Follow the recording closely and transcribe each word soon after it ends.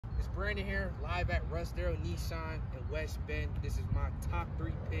Brandon here, live at Russ Darrow Nissan in West Bend. This is my top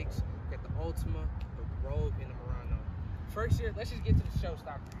 3 picks. Got the Altima, the Rogue, and the Murano. First here, let's just get to the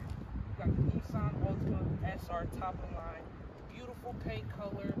showstopper here. We got the Nissan Altima SR top of the line. Beautiful paint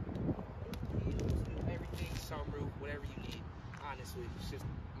color, wheels and everything, sunroof, whatever you need. Honestly, it's just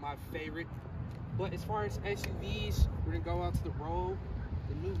my favorite. But as far as SUVs, we're gonna go out to the Rogue,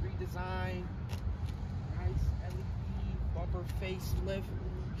 the new redesign, nice LED bumper facelift.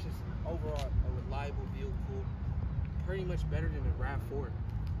 It's just overall a reliable vehicle, pretty much better than the RAV4.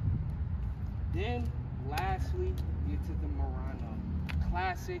 Then lastly, get to the Murano.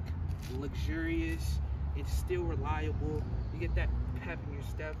 Classic, luxurious, it's still reliable. You get that pep in your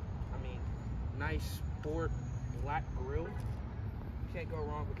step. I mean, nice sport black grille. You can't go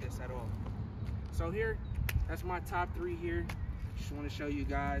wrong with this at all. So here, that's my top 3 here. Just want to show you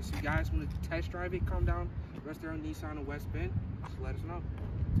guys. If you guys want to test drive it, come down Russ Darrow Nissan in West Bend. Just let us know.